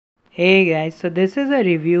Hey guys, so this is a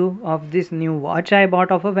review of this new watch I bought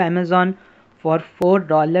off of Amazon for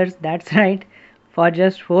 $4. That's right, for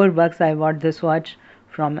just $4 I bought this watch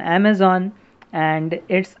from Amazon, and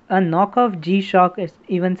it's a knockoff G-Shock. It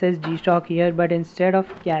even says G-Shock here, but instead of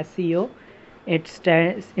Casio, it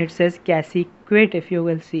says Casiquate if you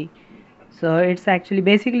will see. So it's actually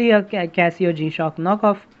basically a Casio G-Shock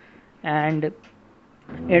knockoff, and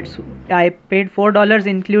it's I paid $4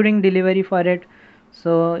 including delivery for it.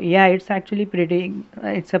 So yeah, it's a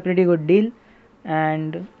pretty good deal,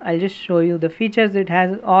 and I'll just show you the features. It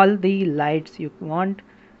has all the lights you want,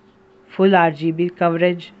 full RGB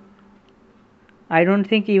coverage. I don't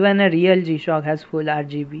think even a real G-Shock has full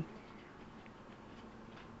RGB.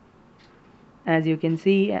 As you can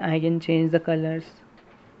see, I can change the colors.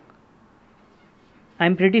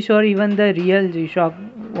 I'm pretty sure even the real G-Shock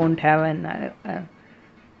won't have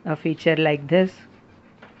a feature like this.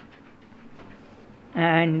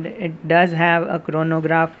 And it does have a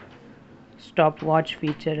chronograph stopwatch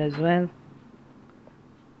feature as well.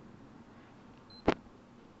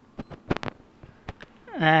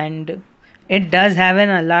 And it does have an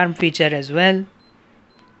alarm feature as well.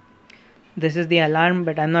 This is the alarm,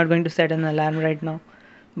 but I'm not going to set an alarm right now.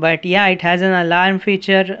 But yeah, it has an alarm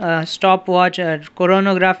feature, a stopwatch, a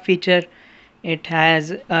chronograph feature. It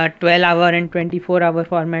has a 12-hour and 24-hour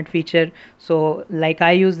format feature. So like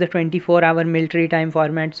I use the 24-hour military time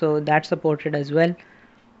format, so that's supported as well.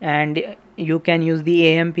 And you can use the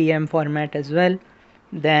AM PM format as well.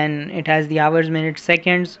 Then it has the hours, minutes,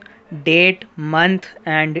 seconds, date, month,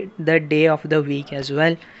 and the day of the week as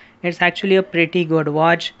well. It's actually a pretty good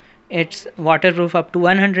watch. It's waterproof up to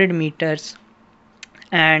 100 meters,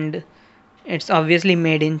 and it's obviously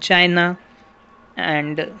made in China.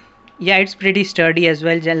 And yeah, it's pretty sturdy as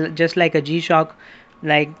well, just like a G-Shock.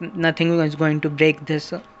 Like nothing is going to break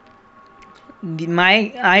this.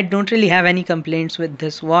 I don't really have any complaints with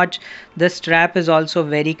this watch. The strap is also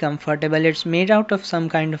very comfortable. It's made out of some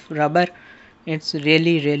kind of rubber. It's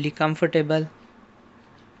really comfortable.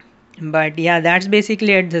 But yeah, that's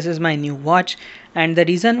basically it. This is my new watch, and the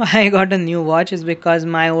reason why I got a new watch is because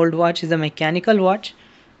my old watch is a mechanical watch.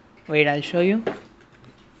 Wait, I'll show you.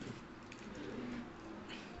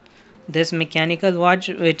 This mechanical watch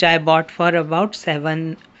which I bought for about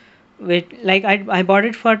seven, which like I bought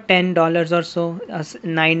it for $10 or so,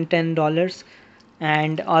 $9-10,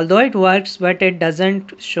 and although it works, but it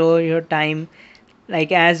doesn't show your time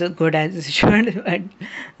like as good as it should. But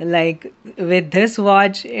like with this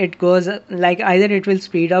watch, it goes like either it will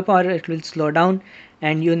speed up or it will slow down,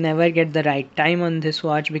 and you never get the right time on this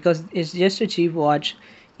watch because it's just a cheap watch.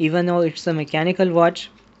 Even though it's a mechanical watch,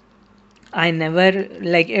 I never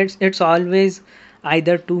like it's always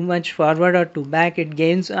either too much forward or too back. It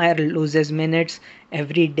gains or loses minutes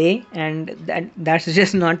every day, and that's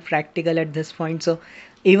just not practical at this point. So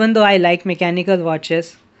even though I like mechanical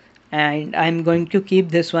watches, and I'm going to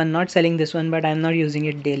keep this one, not selling this one, but I'm not using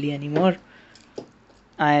it daily anymore.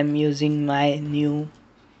 I am using my new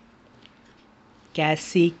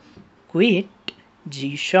Cassie Quit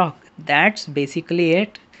G-Shock. That's basically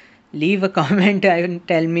it. Leave a comment and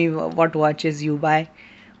tell me what watches you buy,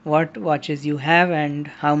 what watches you have, and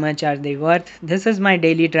how much are they worth. This is my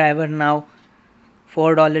daily driver now,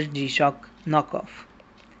 $4 G-Shock knockoff.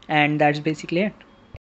 And that's basically it.